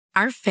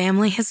Our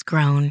family has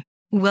grown.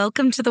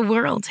 Welcome to the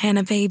world,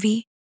 Hannah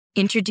baby.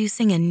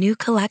 Introducing a new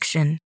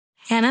collection,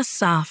 Hannah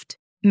Soft,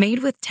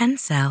 made with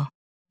Tencel.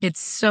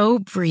 It's so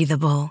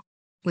breathable,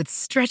 with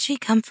stretchy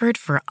comfort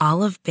for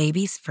all of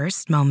baby's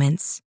first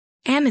moments.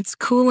 And it's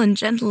cool and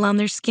gentle on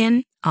their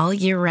skin all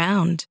year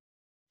round.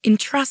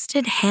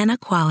 Entrusted Hannah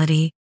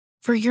quality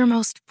for your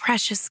most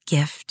precious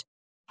gift.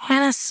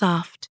 Hannah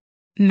Soft,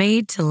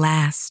 made to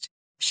last.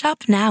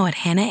 Shop now at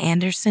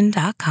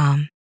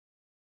hannahanderson.com.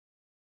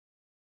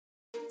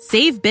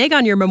 Save big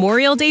on your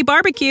Memorial Day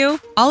barbecue,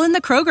 all in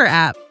the Kroger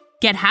app.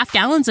 Get half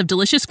gallons of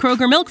delicious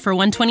Kroger milk for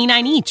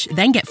 $1.29 each.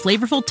 Then get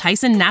flavorful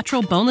Tyson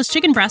natural boneless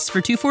chicken breasts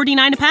for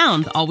 $2.49 a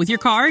pound, all with your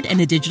card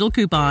and a digital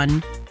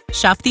coupon.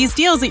 Shop these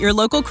deals at your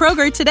local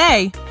Kroger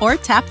today, or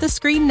tap the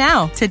screen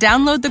now to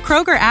download the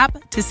Kroger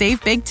app to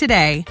save big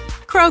today.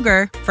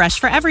 Kroger, fresh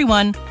for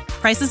everyone.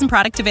 Prices and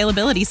product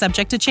availability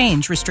subject to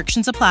change.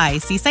 Restrictions apply.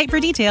 See site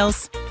for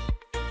details.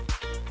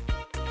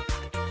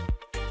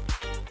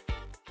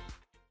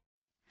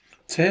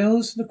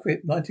 Tales from the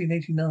Crypt,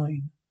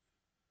 1989.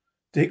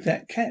 Dig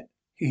that cat.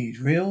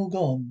 He's real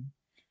gone.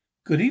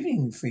 Good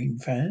evening, Theme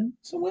fans,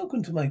 and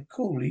welcome to my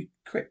Crawley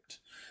Crypt.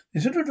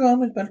 This little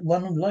drama is about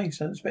one of life's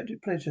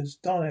unexpected pleasures,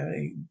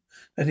 darling.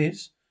 That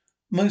is,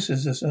 most of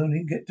us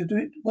only get to do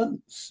it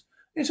once.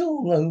 It's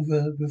all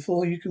over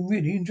before you can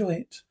really enjoy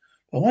it.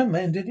 But one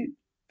man did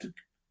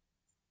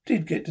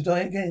get to die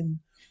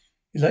again.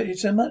 He liked it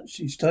so much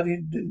he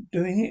started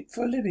doing it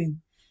for a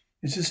living.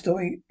 It's the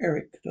story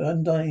Eric, the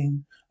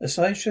Undying, a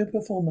sideshow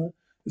performer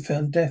who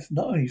found death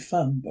not only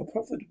fun but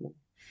profitable.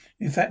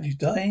 In fact, he's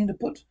dying to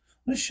put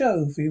on a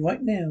show for you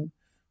right now.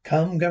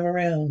 Come, gather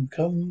around,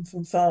 come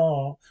from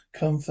far,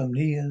 come from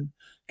near.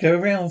 Gather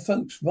around,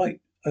 folks, right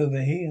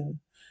over here.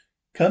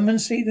 Come and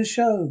see the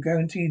show,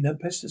 guaranteed no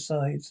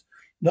pesticides,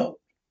 not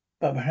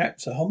but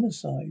perhaps a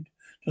homicide.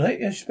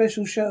 Tonight a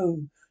special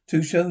show,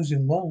 2 shows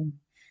in one.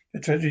 A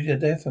tragedy of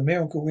death, a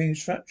miracle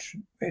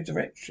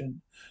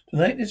resurrection.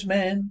 Tonight this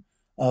man,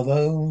 our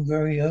own,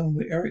 very own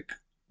Eric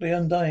the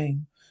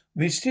Undying,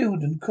 will be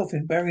sealed in a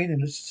coffin, buried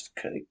in a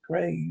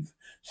grave,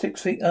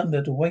 6 feet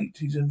under to wait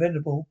his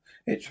inevitable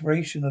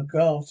expiration of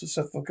gas to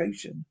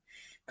suffocation.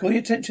 Call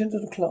your attention to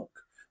the clock,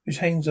 which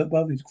hangs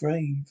above his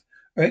grave.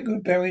 Eric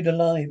was buried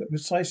alive at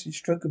precisely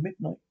stroke of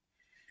midnight.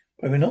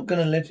 But we're not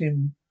going to let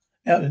him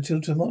out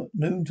until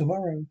noon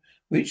tomorrow,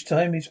 which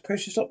time his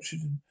precious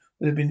oxygen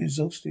would have been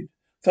exhausted.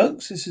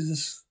 Folks, this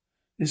is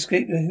the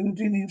escape that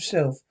Houdini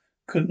himself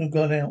couldn't have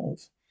got out of.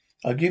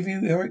 I'll give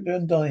you Eric the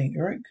Undying.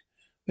 Eric,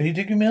 when you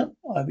dig him out,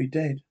 I'll be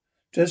dead.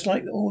 Just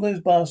like all those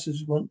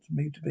bastards want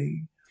me to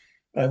be.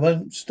 But I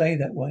won't stay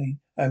that way.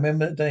 I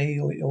remember the day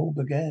it all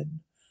began.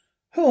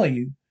 Who are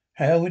you?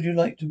 How would you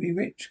like to be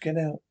rich? Get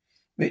out.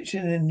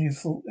 Richer than you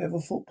ever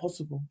thought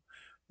possible.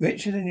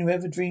 Richer than you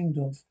ever dreamed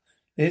of.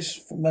 This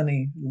for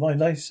money, my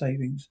life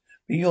savings,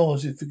 be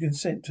yours if you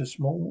consent to a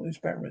small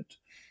experiment.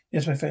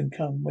 Yes, my friend,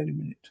 come. Wait a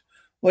minute.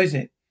 What is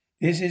it?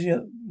 This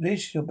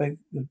your beg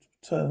the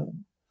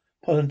term.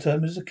 Pollen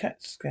term is a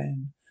CAT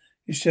scan.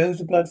 It shows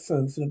the blood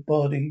flow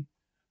for the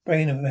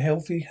brain of a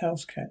healthy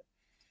house cat.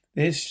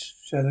 This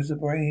shows the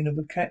brain of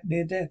a cat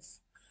near death.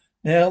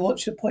 Now,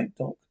 what's your point,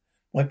 Doc?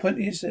 My point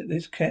is that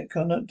this cat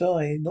cannot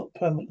die, not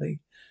permanently.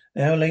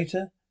 An hour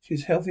later,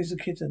 she's healthy as a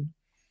kitten.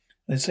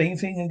 And the same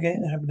thing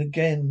happened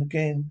again and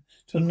again,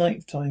 till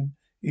night time.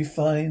 You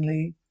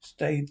finally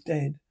stayed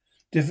dead.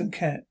 Different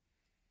cat.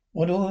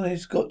 What all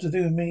this got to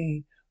do with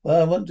me?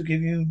 Well, I want to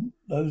give you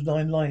those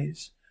 9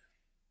 lives.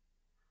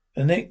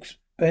 The next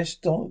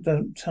best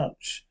don't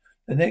touch.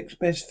 The next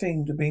best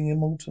thing to being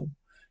immortal.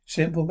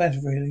 Simple matter,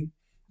 really.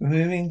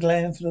 Removing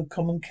gland from the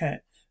common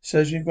cat,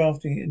 surgically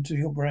grafting it into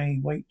your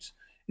brain. Wait,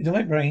 into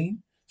my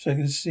brain, so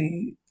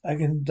I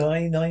can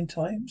die 9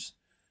 times.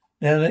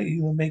 Now that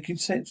you are making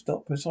sense,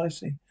 Doc,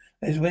 precisely.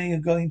 This is where you're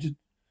going to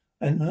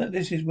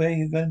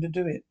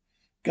do it.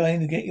 Going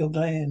to get your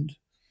gland.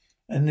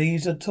 And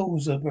these are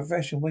tools of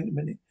profession. Wait a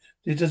minute.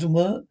 This doesn't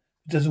work?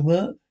 It doesn't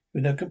work?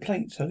 With no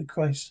complaints, holy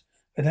Christ.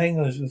 Had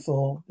hangovers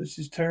before. This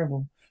is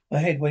terrible. My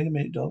head, wait a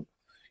minute, Doc.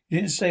 You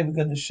didn't say we're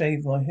going to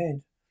shave my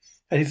head.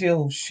 How do you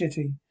feel?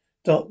 Shitty.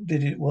 Doc,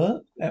 did it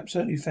work?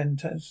 Absolutely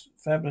fantastic.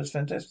 Fabulous,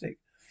 fantastic.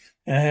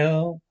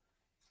 Now,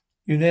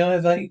 you now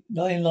have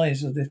 9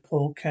 lives of this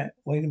poor cat.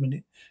 Wait a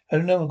minute. I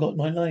don't know I've got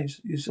 9 lives.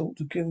 It's ought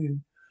to kill you.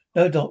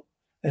 No, Doc.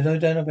 There's no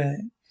doubt about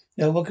it.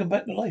 Now, welcome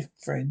back to life,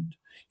 friend.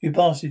 You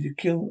bastard,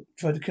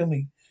 tried to kill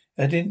me.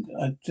 I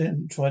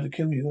didn't try to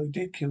kill you. I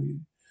did kill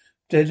you.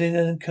 Deadly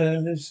and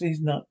careless, these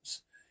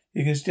nuts.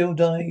 You can still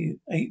die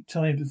 8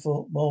 times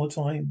before, more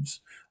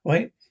times.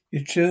 Right?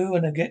 You're true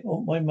and I get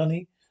all my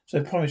money, so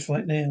I promise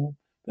right now.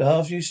 But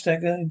after you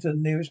stagger into the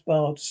nearest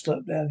bar to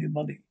slurp down your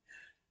money.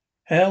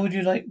 How would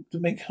you like to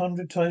make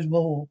 100 times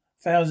more,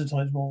 1,000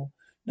 times more?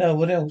 No,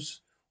 what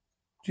else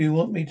do you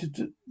want to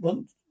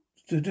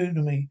do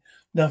to me?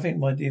 Nothing,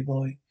 my dear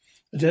boy.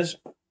 I just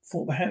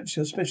thought perhaps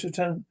your special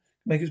talent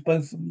could make us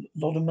both a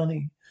lot of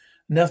money.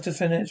 Enough to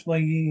finance my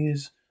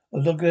years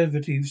of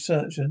longevity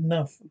research, and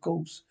enough, of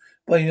course,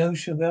 by the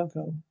ocean of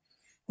alcohol.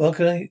 Well,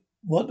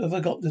 What have I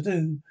got to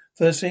do?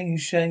 First thing you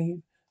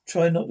shave.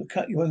 Try not to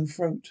cut your own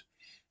throat.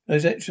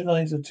 Those extra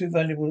lives are too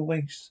valuable to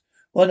waste.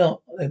 Why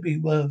not? They'd be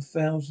worth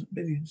thousands,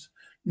 millions.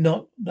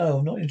 No,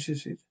 I'm not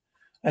interested.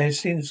 I have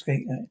seen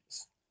escape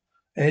acts.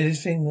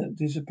 Anything that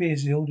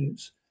disappears the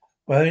audience.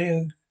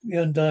 While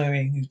you're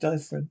dying is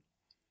different.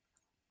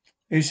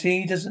 You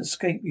see, he doesn't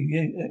escape you.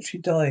 He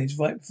actually dies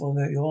right before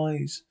your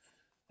eyes.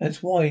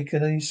 That's why he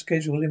can only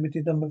schedule a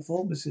limited number of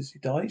performances. He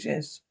dies,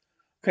 yes.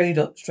 Okay,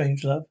 Doc,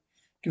 strange love.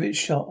 Give it a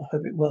shot. I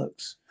hope it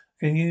works.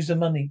 I can use the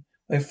money.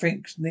 My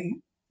freaks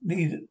need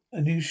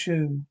a new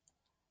shoe.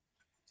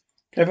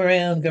 Gather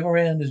round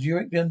as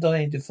Uric the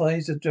Undying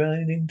defies the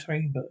drowning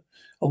chamber.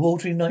 A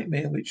watery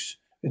nightmare which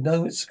with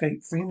no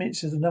escape. 3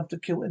 minutes is enough to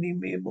kill any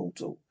mere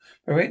mortal.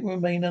 Uric will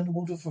remain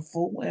underwater for a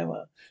full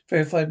hour.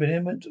 Verified by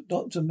eminent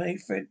Dr.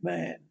 Mayfred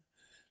Mann.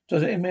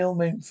 Dr. Emil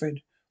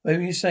Manfred.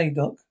 Whatever you say,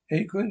 Doc.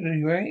 Hey, quick, are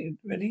you ready?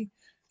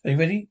 Are you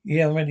ready?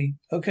 Yeah, I'm ready.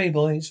 Okay,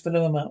 boys, fill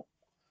them up.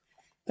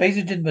 Ladies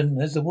and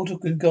gentlemen, as the water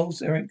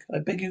engulfs Eric, I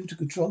beg you to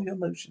control your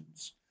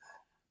emotions.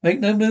 Make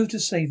no move to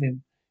save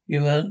him.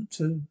 You want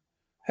to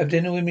have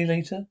dinner with me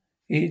later?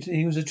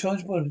 He was a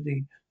charged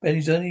body, but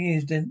he's only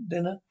his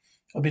dinner.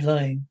 I'll be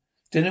lying.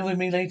 Dinner with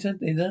me later?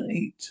 They don't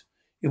eat.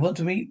 You want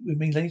to eat with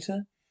me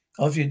later?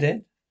 After you're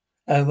dead?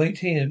 Wait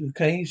here,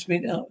 okay?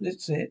 Spit out.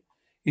 That's it.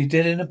 He's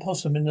dead in a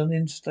possum in an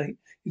interstate.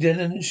 He's dead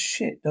in a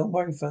shit. Don't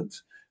worry,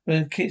 folks.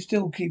 We're gonna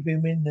still keep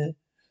him in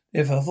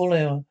there for a full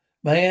hour.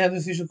 May I have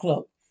official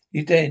clock?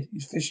 He's dead.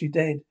 He's officially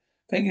dead.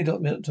 Thank you,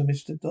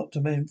 Mr.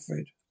 Dr.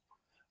 Manfred.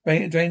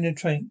 Drain the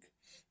tank.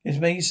 It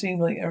may seem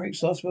like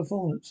Eric's last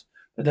performance,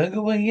 but don't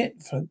go away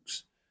yet,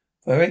 folks.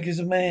 For Eric is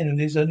a man who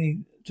lives only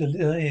to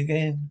die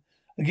again.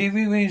 I give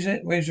you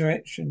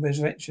resurrection.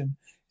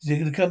 Is he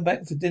going to come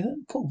back for dinner?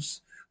 Of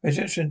course.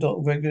 Resurrection,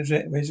 Doc.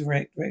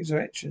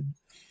 Resurrection.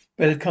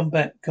 Better come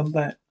back.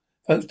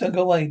 Folks, don't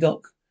go away,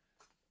 Doc.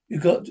 You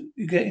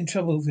get in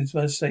trouble with his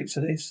mistakes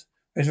for this.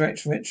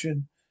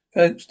 Resurrection.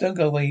 Folks, don't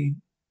go away.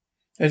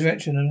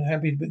 Resurrection, I'm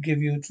happy to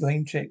give you a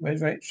rain check.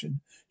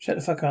 Resurrection. Shut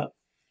the fuck up.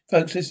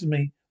 Folks, listen to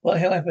me. What the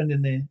hell happened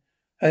in there?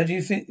 How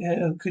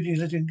could you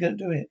let him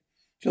do it?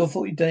 Sure, I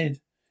thought he dead.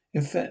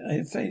 In fact,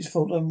 it's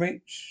fault I'm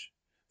rich.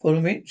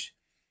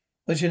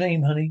 What's your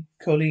name, honey?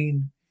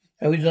 Colleen.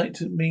 How would you like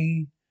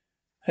me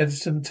have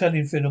some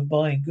Italian food I'm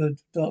buying? Good,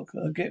 Doc.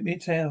 Get me a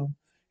towel.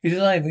 He's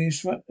alive.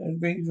 He's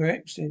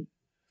resurrected.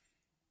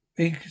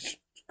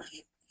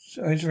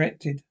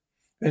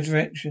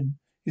 Resurrection.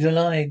 He's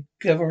alive.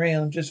 Gather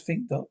round. Just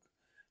think, Doc.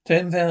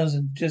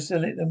 10,000 just to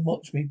let them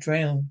watch me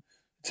drown.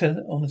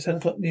 On the 10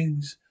 o'clock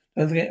news.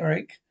 Don't forget,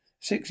 Eric.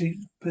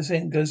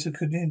 60% goes to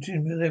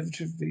continuing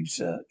laboratory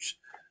research.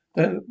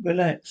 Don't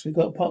relax. We've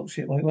got a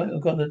partnership.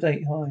 I've got a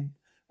date high.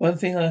 One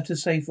thing I have to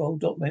say for old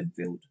Doc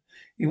Manfield.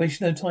 You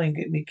waste no time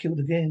getting me killed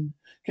again.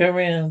 Go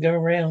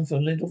around for a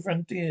little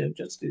frontier of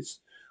justice.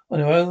 On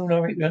our own,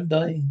 Eric the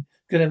Undying.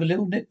 Gonna have a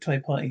little necktie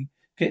party.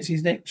 Gets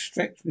his neck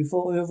stretched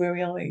before your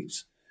very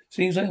eyes.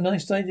 Seems like a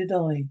nice day to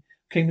die.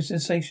 Came a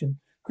sensation.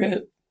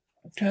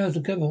 Crowds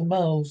will cover for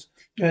miles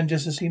around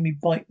just to see me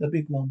bite the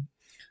big one.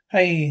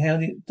 Hey, how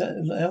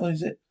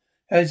is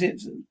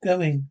it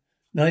going?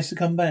 Nice to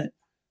come back.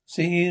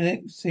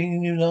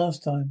 Seeing you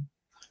last time.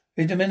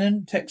 Hey,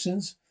 Dominion,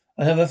 Texans,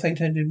 another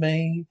fate ended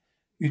May.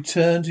 You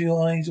turn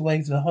your eyes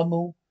away from the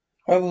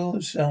horrible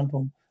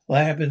example.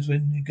 What happens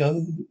when you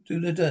go do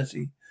the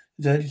dirty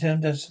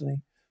town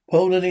destiny?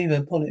 Pull the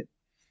lever, pull it.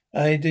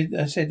 I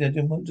said I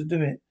didn't want to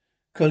do it.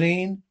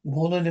 Colleen,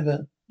 pull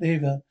the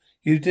lever.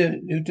 You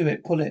do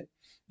it, pull it.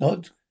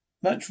 Not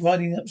much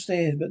riding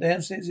upstairs, but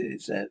downstairs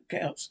it's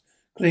counts.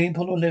 Colleen,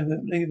 pull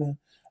the lever.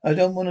 I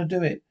don't want to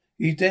do it.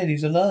 He's dead,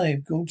 he's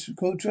alive. Go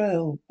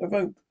trail. A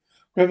rope.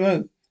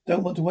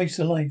 Don't want to waste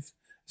a life.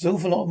 There's an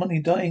awful lot of money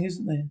dying,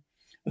 isn't there?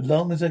 As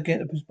long as I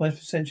get my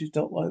percentage,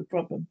 not my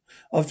problem.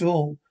 After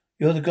all,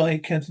 you're the guy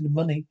counting the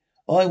money.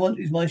 All I want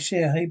is my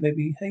share. Hey,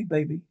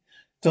 baby.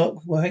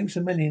 Doc, well, thanks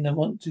a million. I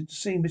wanted to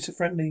see Mr.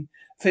 Friendly.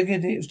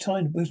 Figured it was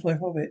time to boost my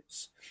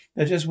profits.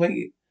 I just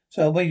waited.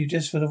 So I waited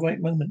just for the right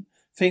moment.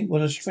 Think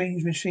what a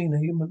strange machine the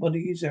human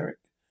body is, Eric.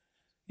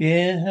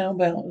 Yeah, how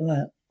about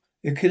that?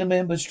 You kill a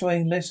man by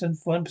destroying less than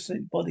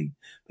 1% body,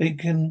 but it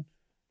can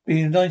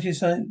be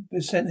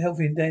 90%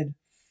 healthy and dead.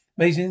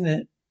 Amazing, isn't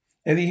it?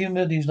 Every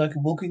human body is like a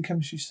walking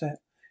chemistry set.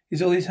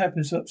 It always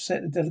happens to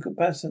upset the delicate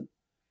balance.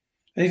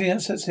 Anything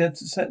upsets that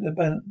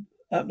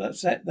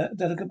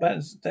delicate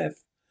balance of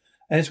death.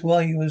 And that's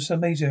why you are so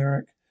amazing,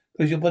 Eric,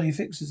 because your body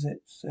fixes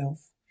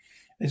itself.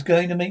 It's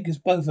going to make us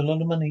both a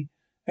lot of money.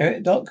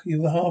 Eric, Doc,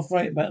 you were half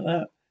right about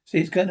that. See,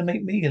 it's going to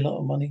make me a lot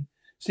of money.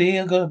 See,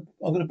 I've got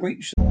a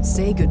breach.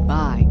 Say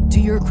goodbye to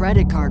your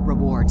credit card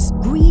rewards.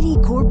 Greedy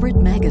corporate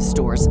mega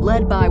stores,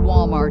 led by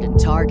Walmart and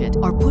Target,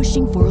 are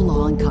pushing for a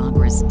law in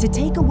Congress to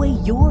take away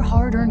your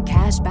hard-earned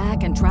cash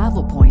back and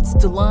travel points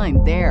to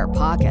line their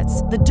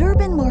pockets. The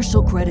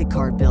Durbin-Marshall credit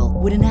card bill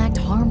would enact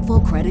harmful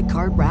credit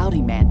card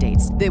routing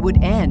mandates that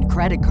would end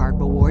credit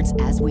card rewards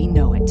as we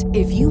know it.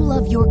 If you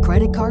love your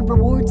credit card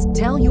rewards,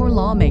 tell your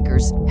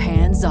lawmakers,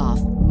 hands off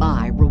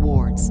my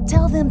rewards. rewards.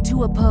 Tell them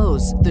to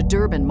oppose the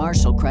Durbin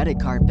Marshall credit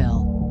card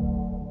bill.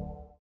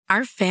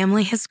 Our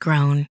family has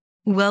grown.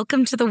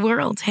 Welcome to the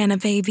world, Hannah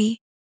baby.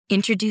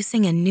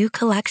 Introducing a new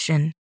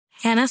collection,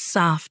 Hannah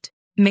Soft,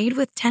 made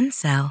with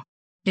Tencel.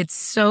 It's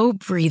so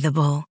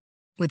breathable,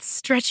 with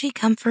stretchy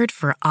comfort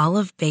for all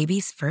of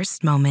baby's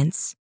first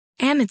moments.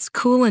 And it's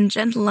cool and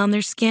gentle on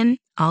their skin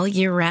all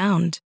year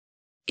round.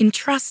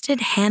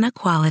 Entrusted Hannah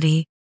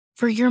quality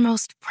for your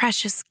most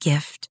precious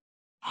gift.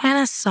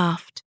 Hannah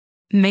Soft,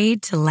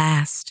 made to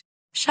last.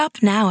 Shop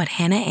now at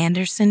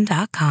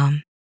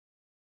hannahanderson.com.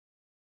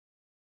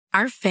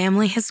 Our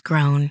family has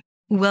grown.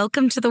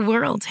 Welcome to the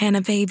world,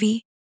 Hannah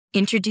baby.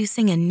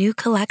 Introducing a new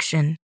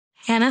collection,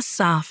 Hannah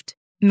Soft,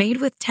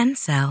 made with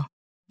Tencel.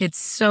 It's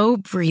so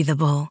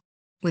breathable,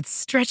 with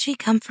stretchy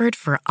comfort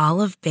for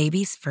all of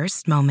baby's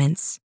first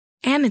moments.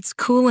 And it's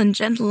cool and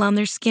gentle on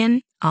their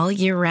skin all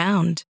year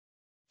round.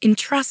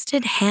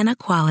 Entrusted Hannah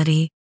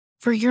quality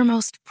for your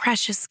most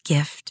precious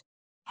gift.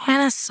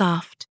 Hannah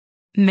Soft,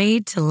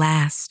 made to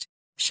last.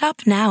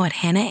 Shop now at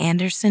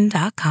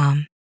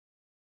hannahanderson.com.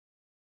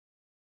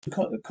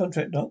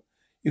 Contract, Doc.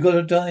 You got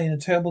to die in a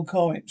terrible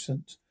car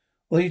accident.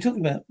 What are you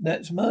talking about?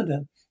 That's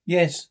murder.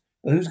 Yes,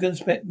 but who's going to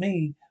suspect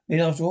me? I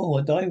mean, after all,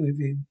 I die with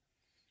you.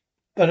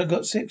 But I've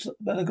got six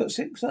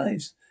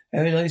eyes. How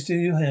many eyes do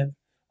you have?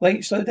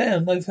 Wait, slow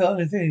down. No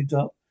further feeling,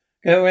 Doc.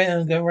 Go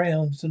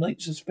around.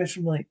 Tonight's a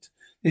special night.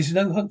 There's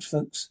no hugs,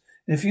 folks.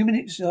 In a few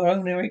minutes, our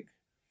own Eric,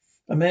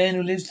 a man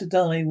who lives to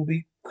die, will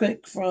be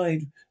quick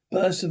fried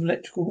bursts of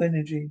electrical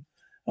energy.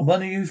 And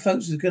one of you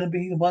folks is going to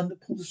be the one to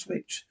pull the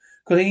switch.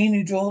 Colleen,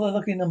 you draw the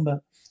lucky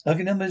number.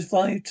 Lucky number is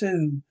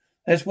 5-2.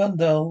 That's one,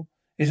 doll.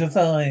 It's a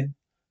 5.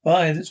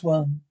 5, that's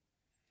 1.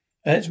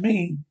 That's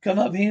me. Come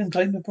up here and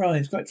claim the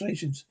prize.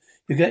 Congratulations.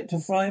 You get to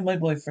fry my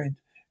boyfriend.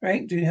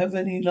 Eric, do you have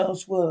any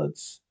last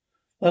words?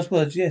 Last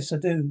words, yes, I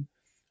do.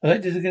 I'd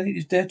like to dedicate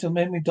his death to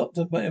memory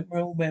Dr.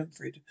 Emerald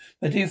Manfred,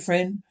 my dear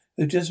friend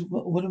who just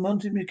would have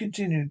wanted me to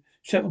continue.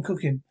 Chef and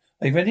cooking.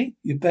 Are you ready?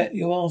 You bet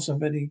your arse I'm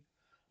ready.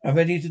 I'm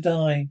ready to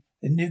die.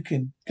 Then nuke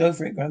him. Go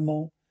for it,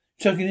 Grandma.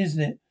 Shocking,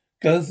 isn't it?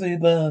 Go for your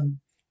burn.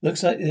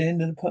 Looks like the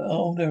end of the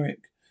old Eric.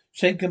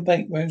 Shake and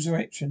bake,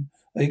 resurrection.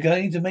 Are you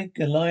going to make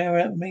a liar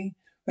out of me?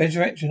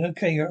 Resurrection,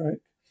 okay, Eric.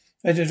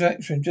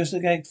 Resurrection, just a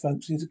gag,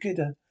 folks. He's a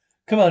kidder.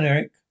 Come on,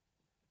 Eric.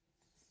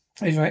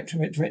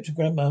 Resurrection,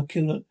 Grandma.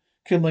 Kill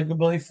my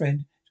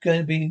boyfriend.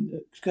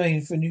 It's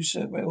going for a new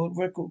world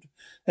record.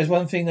 There's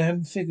one thing I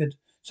haven't figured.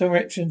 Some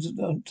erections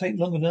take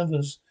longer than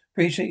others.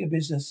 Appreciate your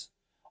business.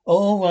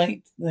 All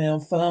right, now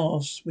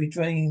fast. We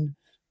drain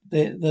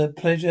the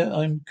pleasure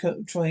I'm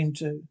trying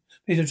to.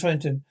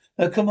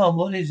 Now come on,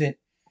 what is it?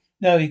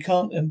 No, he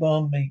can't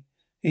embalm me.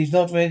 He's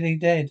not really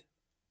dead.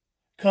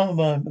 Can't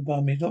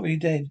embalm me. He's not really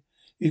dead.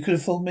 You could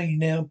have fooled me.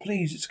 Now,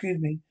 please excuse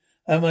me.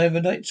 I'm my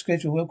overnight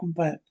schedule. Welcome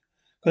back.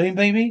 Got him,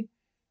 baby?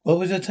 What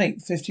was the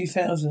take?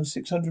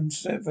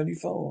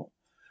 50,634.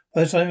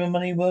 First time of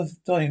money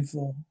worth dying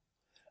for.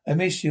 I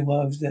missed you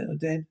while I was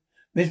dead.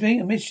 Miss me?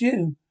 I miss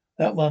you.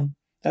 That one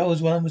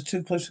was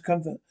too close to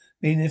comfort.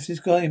 Meaning if this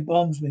guy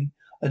embalms me,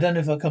 I don't know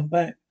if I'll come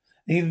back.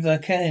 Even if I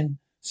can.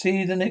 See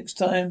you the next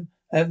time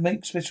I have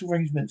make special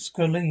arrangements.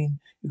 Colleen,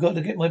 you've got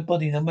to get my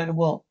body no matter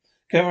what.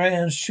 Go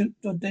around, shoot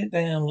it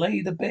down,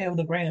 lay the bear on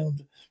the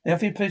ground. Now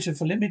for your pleasure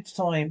for limited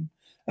time.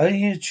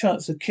 Only a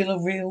chance to kill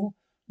a real,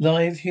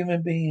 live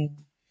human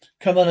being.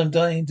 Come on, I'm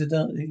dying to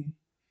die.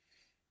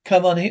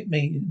 Come on, hit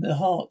me in the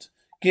heart.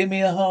 Give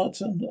me a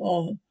heart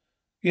on.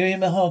 Give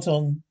him a heart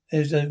on.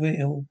 There's a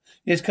wheel.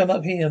 Yes, come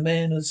up here,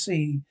 man of the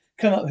sea.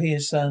 Come up here,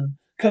 son.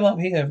 Come up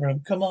here,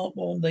 everyone. Come up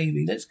on,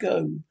 Navy. Let's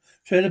go.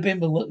 Show the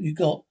bimble what you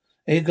got.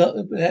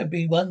 That'd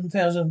be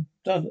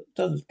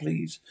 $1,000,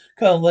 please.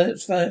 Come on, well,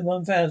 let's find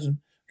 1,000.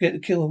 Get to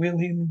kill a real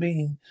human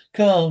being.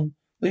 Come on.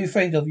 What are you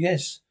afraid of?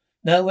 Yes.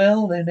 No,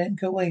 well, then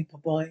go away,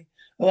 Popeye.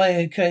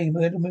 Away, okay.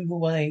 We're going to move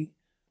away.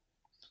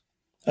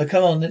 Oh,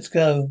 come on, let's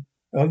go.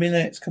 Oh,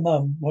 relax. Come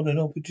on. What an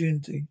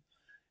opportunity.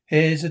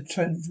 Here's a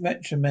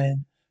transaction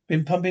man.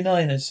 Been pumping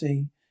iron, I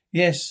see.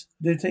 Yes,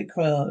 do take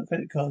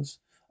credit cards.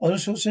 On a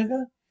short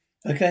sugar?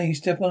 Okay,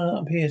 step on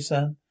up here,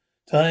 son.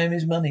 Time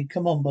is money.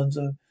 Come on,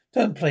 Bonzo.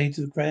 Don't play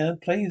to the crowd.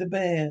 Play the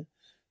bear.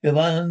 The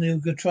one you're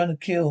trying to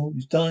kill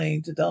is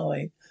dying to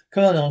die.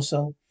 Come on,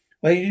 arsehole.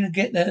 Where are you going to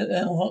get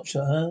that hot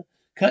shot, huh?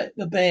 Cut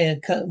the bear.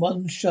 Cut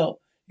one shot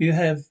you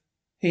have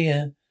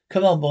here.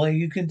 Come on, boy.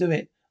 You can do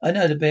it. I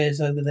know the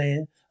bear's over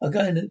there. I'm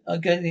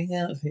getting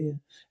out of here.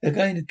 They're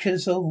going to kill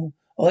us all.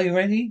 Are you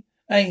ready?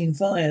 Aim,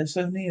 fire.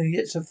 So near,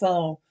 yet so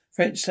far.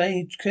 French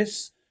sage,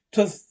 kiss.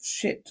 Tough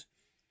shit.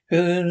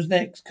 Who's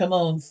next? Come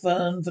on,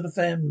 fun for the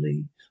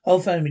family. Whole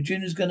family.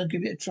 Junior's gonna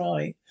give it a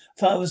try.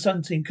 Father,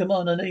 son team. Come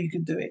on, I know you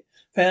can do it.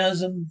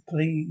 1,000,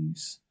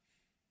 please.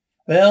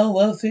 Well,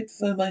 worth it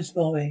for my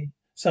boy.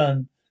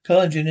 Son. Come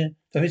on, Junior.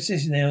 Don't be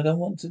sissy now. I don't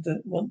want to.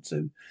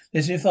 Listen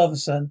to your father,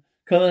 son.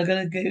 Come on, I'm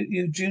gonna give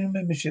you junior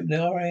membership in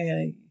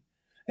the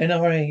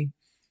NRA.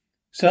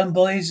 Some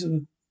boys,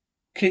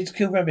 kids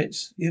kill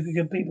rabbits. You can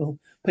kill people.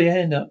 Put your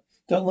hand up.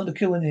 Don't want to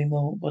kill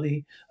anymore,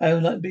 buddy. I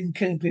have been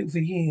killing people for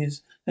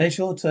years. Now it's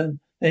your turn.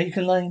 Now you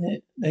can line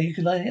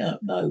it up.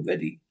 No,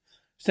 ready.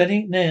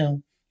 Steady,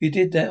 now. You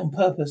did that on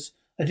purpose.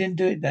 I didn't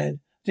do it, Dad.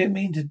 Didn't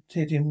mean to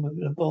hit him with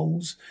the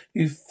balls.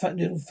 You fat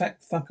little fat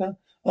fucker.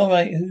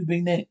 Alright, who'll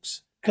be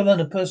next? Come on,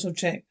 a personal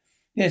check.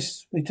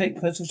 Yes, we take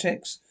personal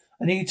checks.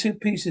 I need 2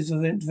 pieces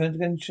of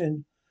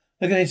intervention.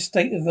 Look at this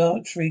state of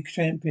archery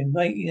champion,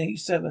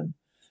 1987.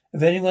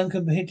 If anyone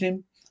can hit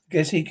him, I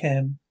guess he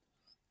can.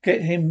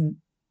 Get him,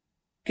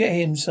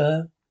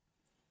 sir.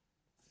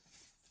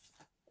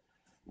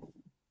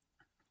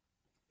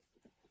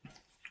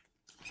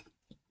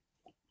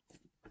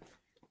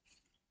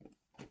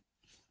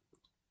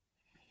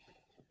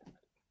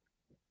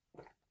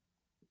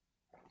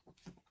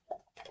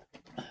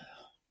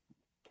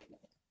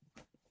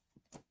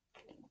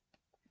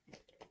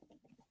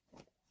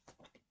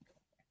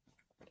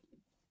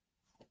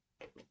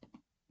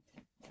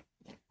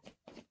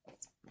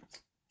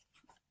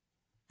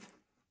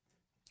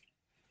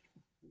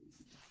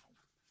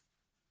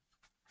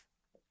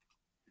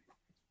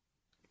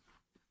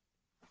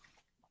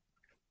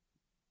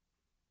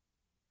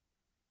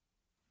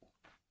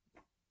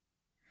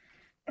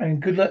 And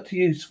good luck to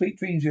you. Sweet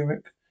dreams,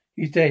 Eric.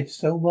 He's dead.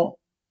 So what?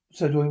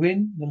 So do I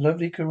win? The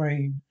lovely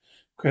Coraine.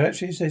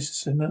 Congratulations, says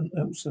Sir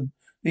Nelson.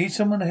 Need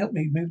someone to help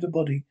me move the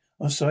body.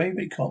 I'm sorry,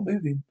 but you can't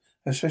move him.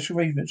 I have special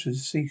arrangements for the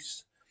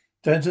deceased.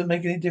 Doesn't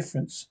make any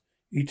difference.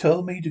 He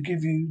told me to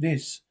give you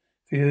this.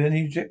 If you have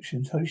any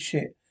objections, holy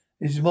shit.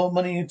 This is more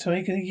money to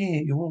make in a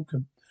year. You're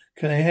welcome.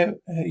 Can I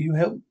help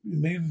you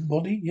move the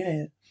body?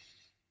 Yeah.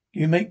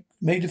 You made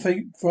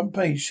the front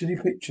page, silly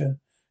picture.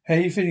 How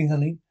you feeling,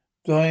 honey?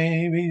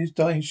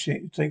 Dying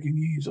shit. It's taking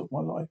years off my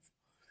life.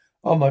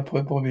 Oh, my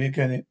poor Bobby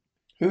again.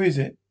 Who is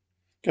it?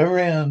 Go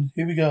around.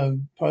 Here we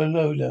go.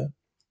 Loader.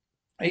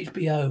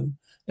 HBO.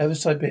 Another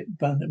side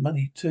bet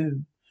money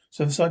too.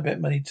 Some side bet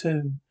money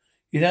too.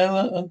 You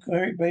know, Uncle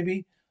Eric,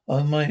 baby,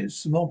 on my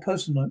small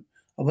personal note,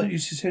 I want you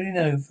to sincerely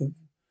know for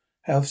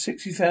how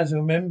 60,000.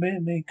 Remember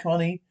me,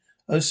 Connie?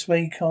 Oh,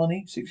 Sway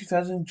Connie?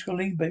 60,000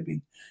 Charlie, baby.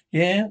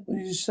 Yeah? What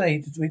did you say?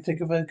 Did we take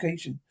a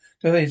vacation?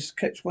 Go ahead,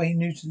 catch Wayne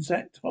Newton's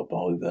act, hop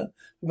over the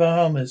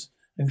Bahamas,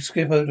 and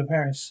skip over to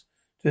Paris.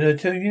 Did I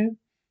tell you?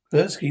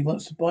 Gursky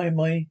wants to buy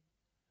my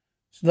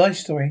life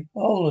story.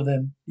 All of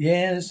them.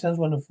 Yeah, that sounds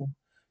wonderful.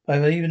 But I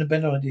have even a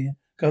better idea.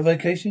 Go on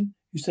vacation?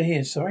 You stay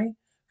here, sorry?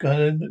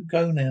 Go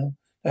now.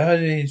 I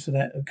heard it is for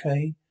that,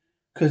 okay?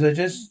 'Cause I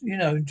just,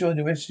 enjoy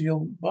the rest of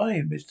your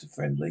vibe, Mr.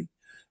 Friendly.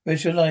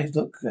 Rest your life.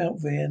 Look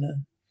out,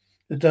 Vienna.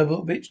 The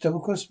bitch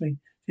double crossed me.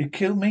 She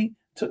killed me,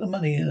 took the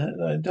money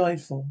I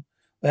died for.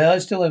 Well, I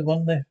still have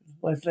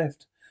life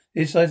left.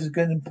 This life is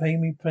going to pay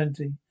me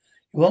plenty.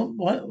 You want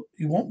what?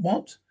 You want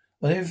what?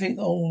 Well, everything,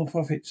 all the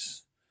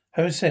profits.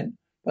 Have a cent.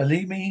 But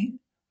leave me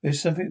with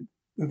something,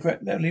 leave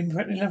me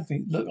practically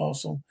nothing. Look,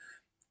 Arsenal.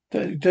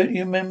 Don't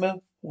you remember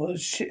what a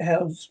shit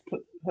house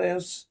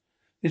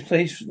this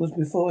place was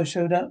before I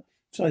showed up?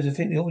 Besides, I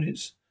think the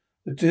audience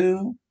would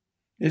do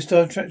this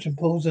star attraction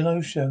pulls a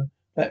no-show.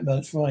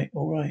 Blackmail's right,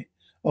 all right.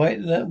 All right,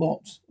 that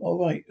what? All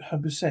right,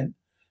 100%.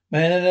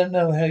 Man, I don't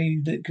know how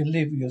you can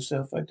live with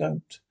yourself. I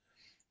don't.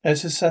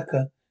 That's a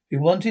sucker. If you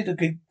wanted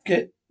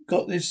to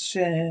got this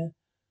share,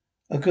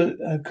 I could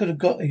have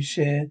got his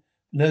share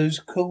in those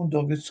corn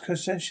doggers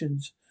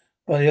concessions.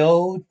 By the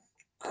old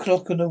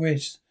clock on the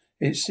wrist.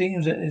 It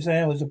seems that his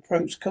hour's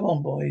approached. Come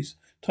on, boys.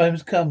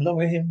 Time's come.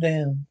 Lower him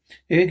down.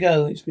 Here you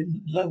go. It's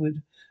been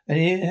lowered.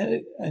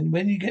 And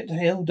when you get to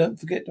hell, don't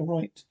forget to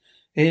write.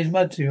 Here's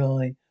mud to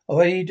your eye.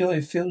 Already do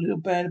I feel a little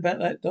bad about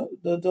that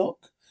the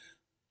doc?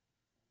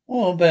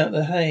 What about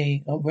the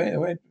hay? I'm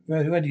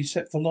ready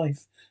set for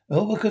life.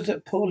 Oh, because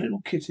that poor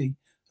little kitty.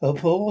 Oh,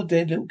 poor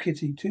dead little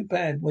kitty. Too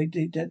bad. Wait,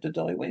 he had to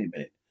die. Wait a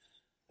minute.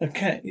 The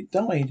cat, it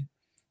died.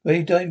 Well,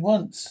 he died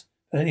once.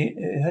 Only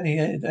had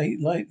 8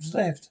 lives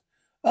left.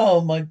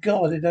 Oh my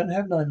God, they don't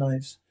have 9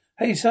 lives.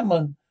 Hey,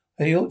 someone.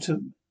 He ought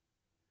to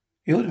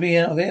be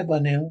out of there by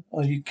now.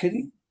 Are you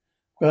kidding?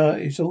 Well,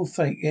 it's all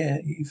fake. Yeah,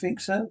 you think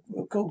so?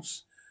 Of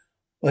course.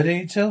 Why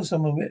didn't you tell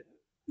someone?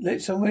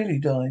 Let someone really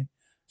die.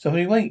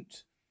 Somebody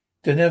wait.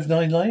 Don't have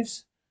 9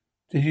 lives?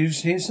 Did you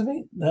hear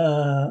something?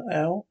 Nah,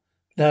 Al.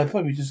 No,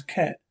 probably just a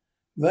cat.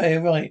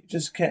 Right,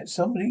 just a cat.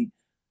 Somebody.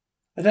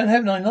 I don't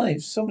have 9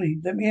 lives. Somebody,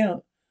 let me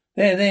out.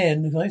 There,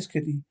 nice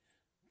kitty.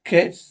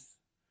 Kids,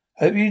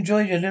 hope you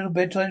enjoyed your little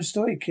bedtime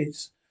story,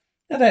 kids.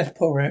 Now that's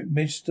poor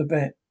Mr.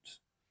 Bet.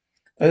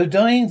 Though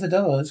dying for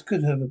dollars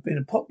could have been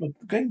a popular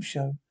game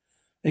show.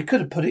 They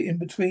could have put it in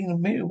between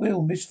a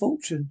real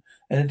misfortune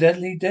and a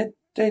nearly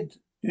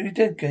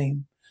dead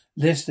game.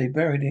 Unless they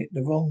buried it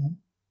the wrong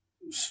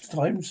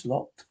time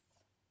slot.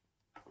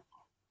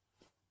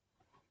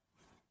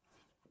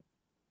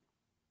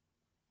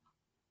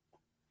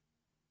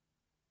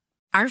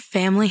 Our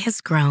family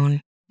has grown.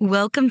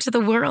 Welcome to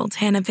the world,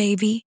 Hannah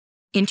baby.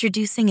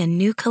 Introducing a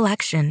new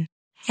collection,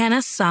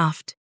 Hannah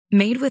Soft,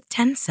 made with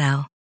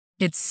Tencel.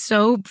 It's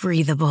so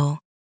breathable,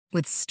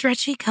 with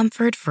stretchy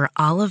comfort for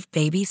all of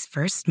baby's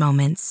first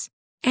moments.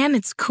 And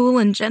it's cool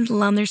and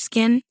gentle on their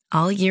skin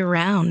all year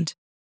round.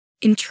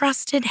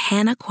 Entrusted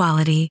Hannah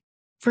quality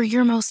for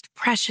your most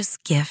precious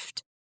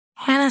gift.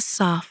 Hannah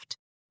Soft,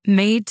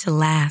 made to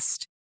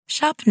last.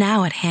 Shop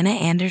now at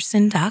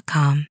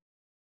hannahanderson.com.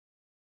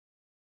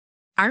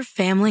 Our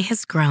family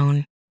has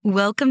grown.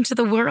 Welcome to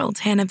the world,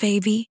 Hannah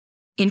baby.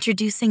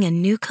 Introducing a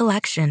new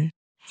collection,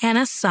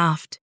 Hannah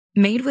Soft,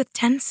 made with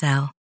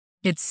Tencel.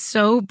 It's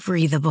so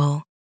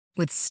breathable,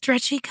 with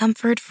stretchy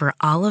comfort for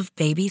all of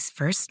baby's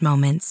first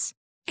moments.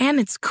 And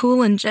it's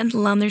cool and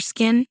gentle on their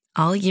skin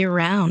all year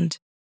round.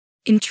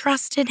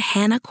 Entrusted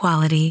Hannah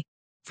quality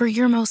for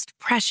your most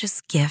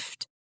precious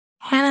gift.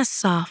 Hannah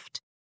Soft,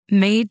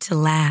 made to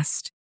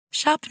last.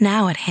 Shop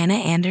now at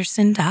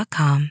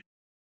hannahanderson.com.